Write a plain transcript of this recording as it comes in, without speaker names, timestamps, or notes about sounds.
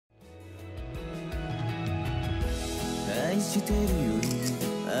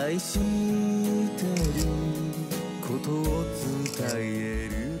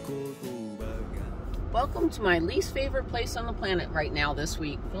Welcome to my least favorite place on the planet right now this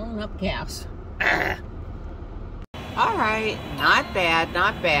week, filling up gas. All right, not bad,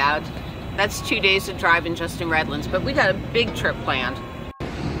 not bad. That's 2 days of driving just in Redlands, but we got a big trip planned.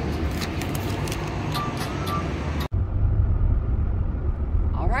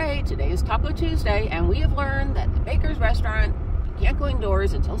 All right, today is Taco Tuesday, and we have learned that the Baker's restaurant, you can't go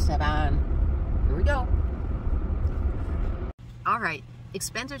indoors until 7. Here we go. All right,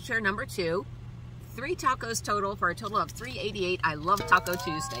 expenditure number 2. 3 tacos total for a total of $3.88. I love Taco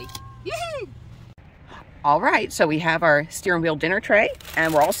Tuesday. Yay! All right, so we have our steering wheel dinner tray,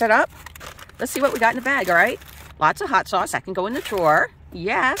 and we're all set up. Let's see what we got in the bag, all right? Lots of hot sauce. That can go in the drawer.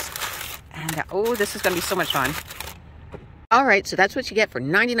 Yes. And, oh, this is going to be so much fun. All right, so that's what you get for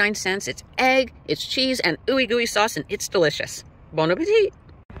 99 cents. It's egg, it's cheese, and ooey gooey sauce, and it's delicious. Bon appetit.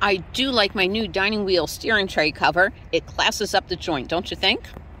 I do like my new dining wheel steering tray cover. It classes up the joint, don't you think?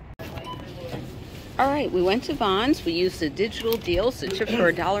 All right, we went to Vons. We used the digital deals. The chips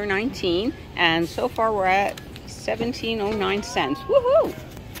were $1.19, and so far we're at 17.09 cents. Woohoo!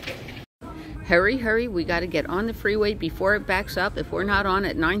 Hurry, hurry, we got to get on the freeway before it backs up. If we're not on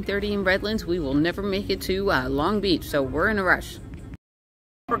at 9:30 in Redlands, we will never make it to Long Beach, so we're in a rush.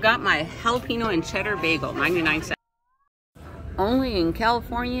 Forgot my jalapeno and cheddar bagel, 99 cents. Only in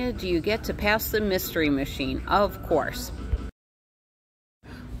California do you get to pass the mystery machine, of course.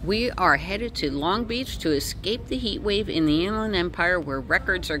 We are headed to Long Beach to escape the heat wave in the Inland Empire, where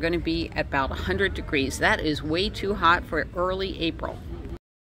records are going to be at about 100 degrees. That is way too hot for early April.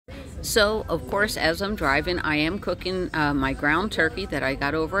 So, of course, as I'm driving, I am cooking my ground turkey that I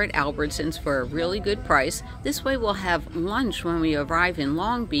got over at Albertsons for a really good price. This way we'll have lunch when we arrive in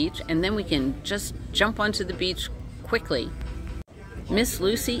Long Beach, and then we can just jump onto the beach quickly. Miss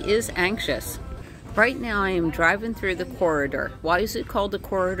Lucy is anxious. Right now I am driving through the corridor. Why is it called the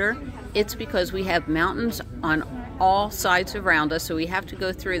corridor? It's because we have mountains on all sides around us, so we have to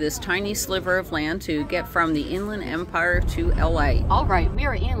go through this tiny sliver of land to get from the Inland Empire to LA. All right, we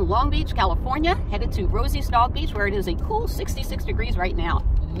are in Long Beach, California, headed to Rosie's Dog Beach, where it is a cool 66 degrees right now.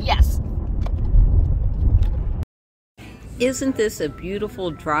 Yes! Isn't this a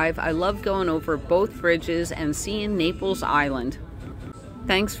beautiful drive? I love going over both bridges and seeing Naples Island.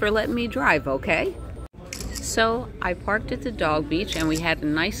 Thanks for letting me drive, okay? So I parked at the dog beach and we had a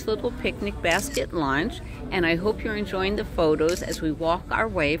nice little picnic basket lunch, and I hope you're enjoying the photos as we walk our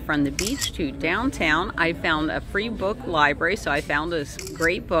way from the beach to downtown. I found a free book library, so I found this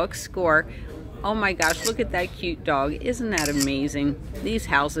great book, Score. Oh my gosh, look at that cute dog. Isn't that amazing? These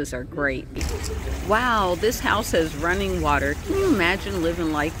houses are great. Wow, this house has running water. Can you imagine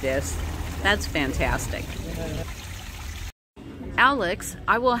living like this? That's fantastic. Alex,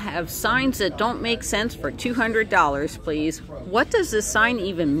 I will have signs that don't make sense for $200, please. What does this sign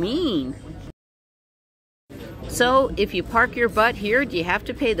even mean? So, if you park your butt here, do you have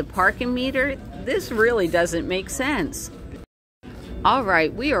to pay the parking meter? This really doesn't make sense. All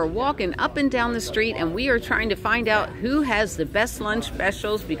right, we are walking up and down the street and we are trying to find out who has the best lunch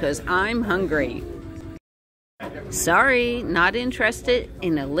specials because I'm hungry. Sorry, not interested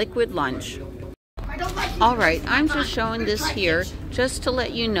in a liquid lunch. All right, I'm just showing this here just to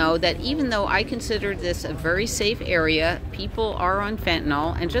let you know that even though I consider this a very safe area, people are on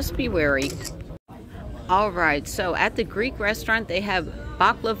fentanyl, and just be wary. All right, so at the Greek restaurant, they have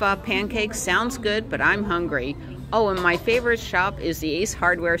baklava pancakes. Sounds good, but I'm hungry. Oh, and my favorite shop is the Ace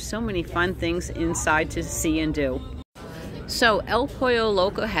Hardware. So many fun things inside to see and do. So El Pollo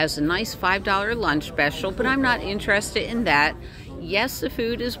Loco has a nice $5 lunch special, but I'm not interested in that. Yes, the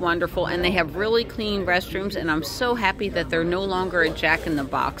food is wonderful, and they have really clean restrooms, and I'm so happy that they're no longer a Jack in the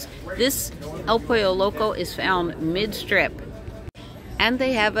Box. This El Pollo Loco is found mid-strip, and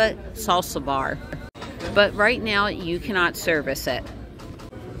they have a salsa bar. But right now, you cannot service it.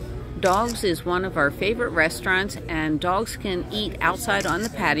 Dogs is one of our favorite restaurants, and dogs can eat outside on the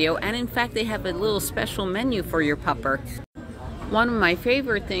patio, and in fact, they have a little special menu for your pupper. One of my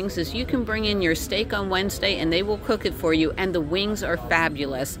favorite things is you can bring in your steak on Wednesday and they will cook it for you, and the wings are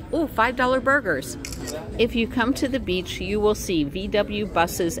fabulous. Oh, $5 burgers. If you come to the beach, you will see VW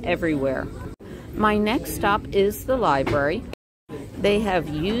buses everywhere. My next stop is the library. They have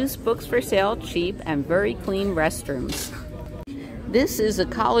used books for sale, cheap, and very clean restrooms. This is a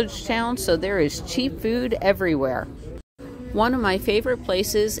college town, so there is cheap food everywhere. One of my favorite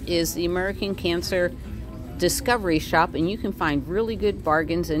places is the American Cancer Discovery Shop, and you can find really good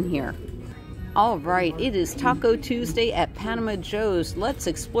bargains in here. All right, it is Taco Tuesday at Panama Joe's. Let's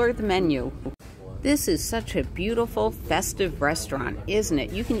explore the menu. This is such a beautiful, festive restaurant, isn't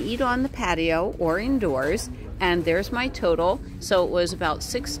it? You can eat on the patio or indoors, and there's my total. So it was about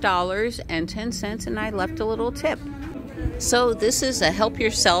 $6.10, and I left a little tip. So this is a help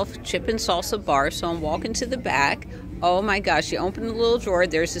yourself chip and salsa bar, so I'm walking to the back. Oh my gosh, you open the little drawer,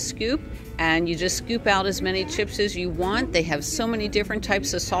 there's a scoop, and you just scoop out as many chips as you want. They have so many different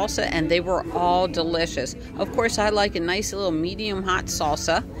types of salsa, and they were all delicious. Of course, I like a nice little medium hot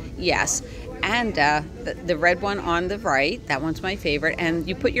salsa, yes. And the red one on the right, that one's my favorite. And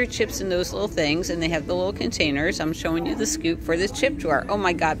you put your chips in those little things, and they have the little containers. I'm showing you the scoop for this chip drawer. Oh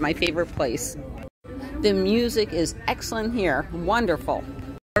my God, my favorite place. The music is excellent here, wonderful.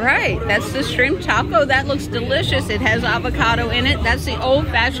 All right, that's the shrimp taco. That looks delicious. It has avocado in it. That's the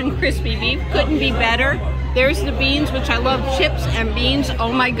old-fashioned crispy beef. Couldn't be better. There's the beans, which I love, chips and beans.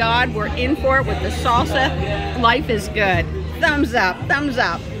 Oh my God, we're in for it with the salsa. Life is good. Thumbs up, thumbs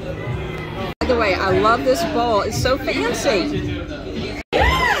up. By the way, I love this bowl. It's so fancy.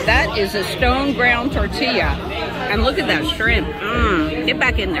 That is a stone ground tortilla. And look at that shrimp. Get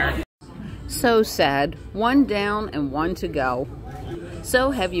back in there. So sad. One down and one to go.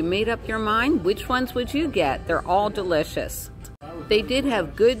 So have you made up your mind? Which ones would you get? They're all delicious. They did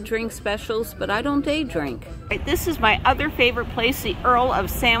have good drink specials, but I don't day drink. This is my other favorite place, the Earl of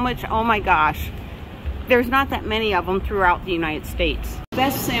Sandwich. Oh my gosh. There's not that many of them throughout the United States.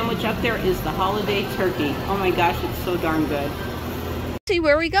 Best sandwich up there is the holiday turkey. Oh my gosh, it's so darn good. See,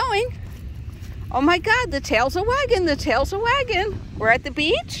 where are we going? Oh my God, the tail's a wagging, the tail's a wagging. We're at the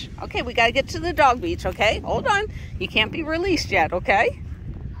beach? Okay, we gotta get to the dog beach, okay? Hold on, you can't be released yet, okay?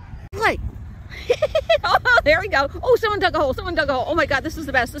 Play. Oh, there we go. Oh, someone dug a hole, someone dug a hole. Oh my God, this is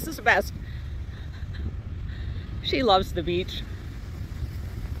the best, this is the best. She loves the beach.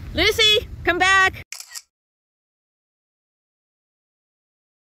 Lucy, come back.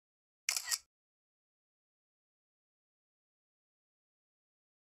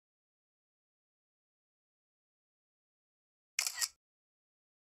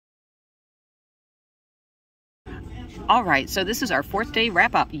 All right, so this is our 4th day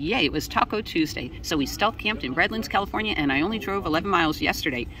wrap up. Yay, it was Taco Tuesday. So we stealth camped in Redlands, California, and I only drove 11 miles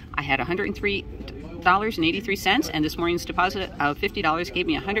yesterday. I had $103.83, and this morning's deposit of $50 gave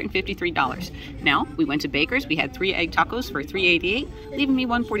me $153. Now, we went to Baker's. We had 3 egg tacos for $3.88, leaving me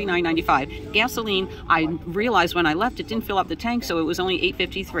 $149.95. Gasoline, I realized when I left it didn't fill up the tank, so it was only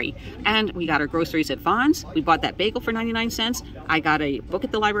 $8.53. And we got our groceries at Vaughn's. We bought that bagel for 99 cents. I got a book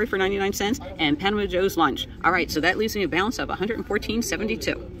at the library for 99 cents, and Panama Joe's lunch. All right, so that leaves me a balance of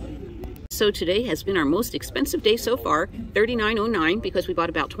 $114.72. So today has been our most expensive day so far, $39.09, because we bought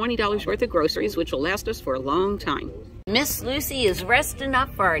about $20 worth of groceries, which will last us for a long time. Miss Lucy is resting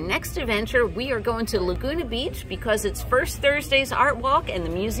up for our next adventure. We are going to Laguna Beach because it's First Thursday's Art Walk and the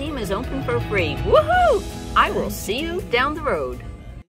museum is open for free. Woohoo! I will see you down the road.